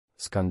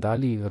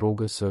Skandali I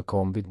rrugës së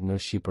Kombit në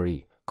Shqipëri,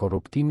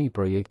 korruptimi I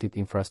projektit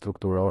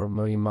infrastrukturor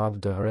më I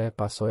madh dëhre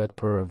pasojat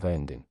për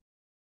vendin.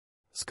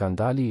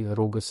 Skandali I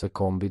rrugës së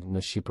Kombit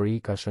në Shqipëri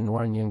ka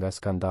shënuar një nga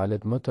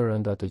skandalet më të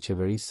rënda të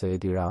qeverisë së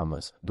Edi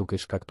Ramës, duke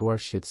shkaktuar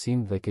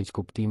shqetësim dhe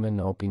keqkuptime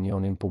në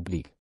opinionin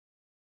publik.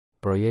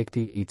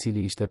 Projekti, I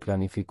cili ishte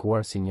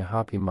planifikuar si një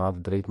hap I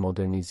madh drejt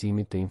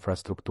modernizimit të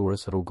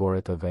infrastrukturës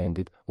rrugore të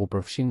vendit, u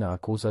përfshi në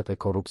akuzat e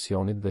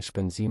korrupsionit dhe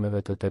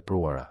shpenzimeve të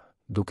tepruara,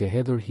 duke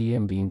hedhur hije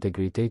mbi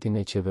integritetin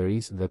e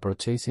qeverisë dhe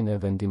procesin e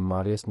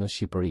vendimmarrjes në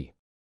Shqipëri.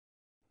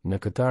 Në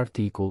këtë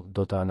artikull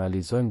do të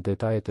analizojmë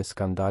detajet e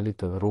skandalit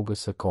të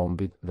rrugës së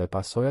Kombit dhe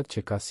pasojat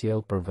që ka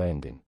sjellë për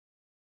vendin.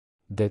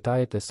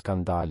 Detajet e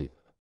skandalit.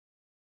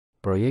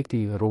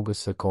 Projekti I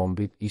rrugës së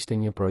Kombit ishte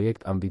një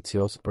projekt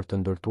ambicios për të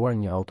ndërtuar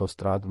një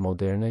autostradë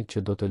moderne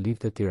që do të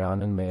lidhte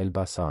Tiranën me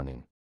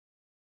Elbasanin.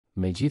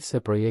 Megjithse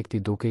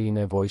projekti duke I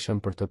nevojshëm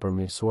për të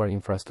përmirësuar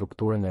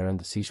infrastrukturën e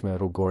rëndësishme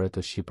rrugore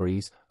të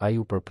Shqipërisë, ai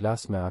u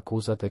përplas me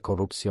akuzat e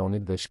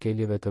korrupsionit dhe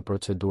shkeljeve të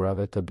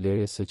procedurave të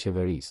blerjes së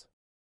qeverisë.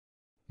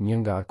 Një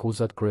nga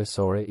akuzat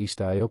kryesore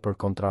ishte ajo për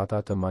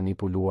kontrata të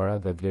manipuluara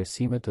dhe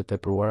vlerësime të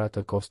tepruara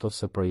të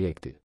kostos së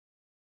projektit.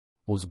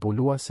 U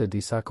zbulua se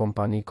disa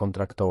kompani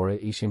kontraktore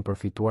ishin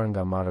përfituar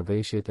nga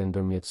marrëveshjet e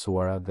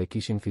ndërmjetësuara dhe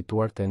kishin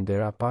fituar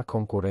tendera pa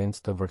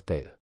konkurrencë të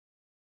vërtetë.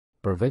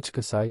 Përveç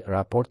kësaj,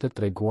 raportet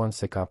treguan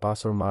se ka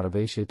pasur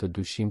marrëveshje të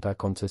dyshimta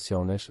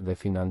koncesionesh dhe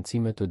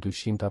financime të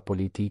dyshimta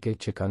politike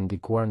që kanë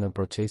ndikuar në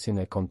procesin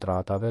e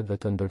kontratave dhe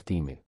të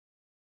ndërtimit.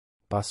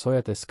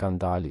 Pasojat e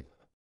skandalit.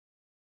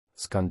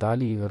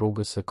 Skandali I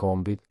rrugës së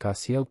Kombit ka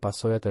sjellë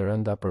pasojat e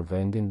rënda për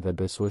vendin dhe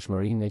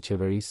besueshmërinë e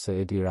qeverisë së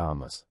Edi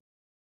Ramës.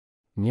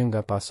 Një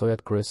nga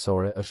pasojat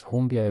kryesore është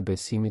humbja e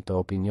besimit të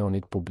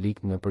opinionit publik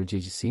në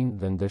përgjegjësinë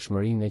dhe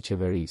ndershmërinë e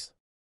qeverisë.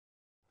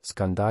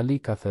 Skandali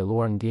ka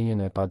thelluar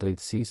ndjenjën e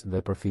padrejtësisë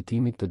dhe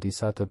përfitimit të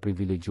disa të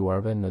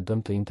privilegjuarve në dëm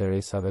të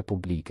interesave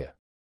publike.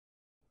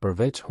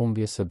 Përveç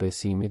humbjes së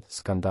besimit,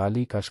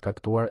 skandali ka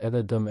shkaktuar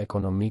edhe dëm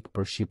ekonomik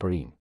për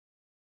Shqipërinë.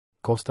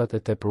 Kostat e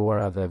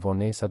tepruara dhe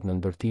vonesat në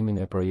ndërtimin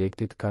e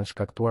projektit kanë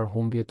shkaktuar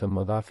humbje të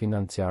mëdha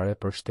financiare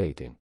për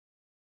shtetin.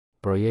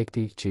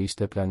 Projekti, që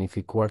ishte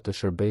planifikuar të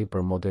shërbejë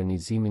për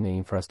modernizimin e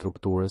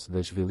infrastrukturës dhe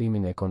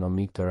zhvillimin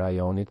ekonomik të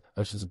rajonit,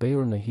 është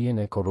zbehur në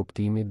hijen e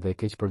korruptimit dhe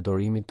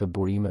keqpërdorimit të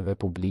burimeve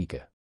publike.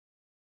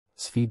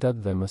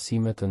 Sfidat dhe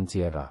mësimet të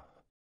nxjerra.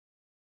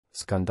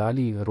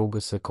 Skandali I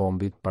rrugës së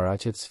Kombit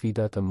paraqet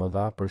sfida të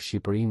mëdha për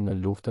Shqipërinë në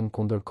luftën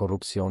kundër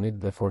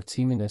korrupsionit dhe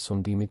forcimin e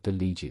sundimit të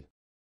ligjit.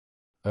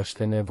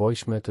 Është e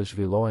nevojshme të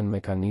zhvillohen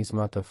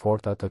mekanizma të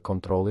forta të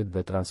kontrollit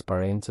dhe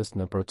transparencës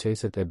në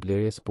proceset e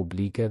blerjes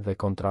publike dhe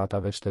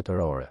kontratave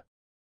shtetërore.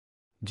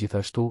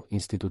 Gjithashtu,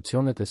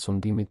 institucionet e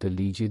sundimit të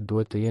ligjit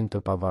duhet të jenë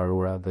të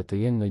pavarura dhe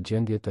të jenë në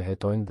gjendje të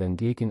hetojnë dhe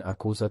ndjekin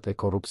akuzat e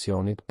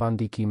korrupsionit pa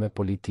ndikime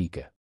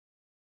politike.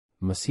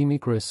 Mësimi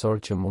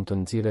kryesor që mund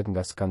të nxirret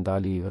nga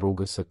skandali I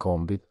rrugës së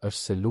Kombit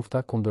është se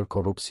lufta kundër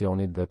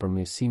korrupsionit dhe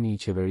përmirësimi I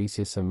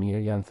qeverisjes së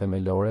mirë janë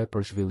themelore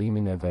për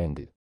zhvillimin e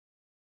vendit.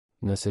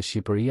 Nëse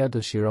Shqipëria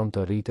dëshiron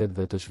të rritet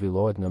dhe të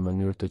zhvillohet në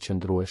mënyrë të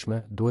qëndrueshme,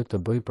 duhet të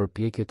bëjë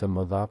përpjekje të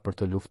mëdha për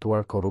të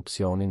luftuar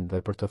korrupsionin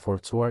dhe për të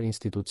forcuar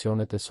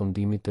institucionet e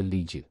sundimit të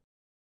ligjit.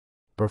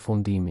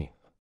 Përfundimi.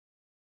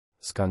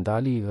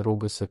 Skandali I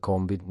rrugës së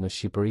Kombit në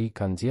Shqipëri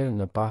ka nxjerrë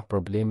në pah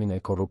problemin e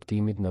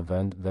korruptimit në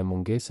vend dhe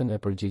mungesën e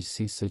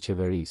përgjegjësisë së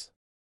qeverisë.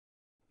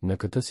 Në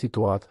këtë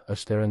situatë,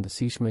 është e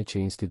rëndësishme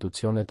që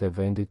institucionet e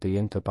vendit të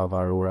jenë të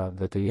pavarura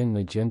dhe të jenë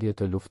në gjendje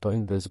të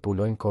luftojnë dhe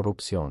zbulojnë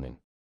korrupsionin.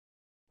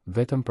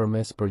 Vetëm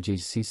përmes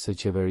përgjegjësisë së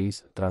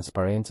qeverisë,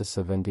 transparencës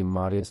së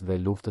vendimmarrjes dhe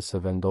luftës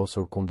së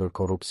vendosur kundër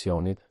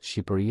korrupsionit,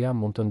 Shqipëria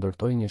mund të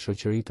ndërtojë një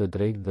shoqëri të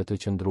drejtë dhe të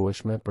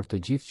qëndrueshme për të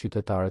gjithë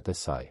qytetarët e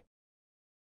saj.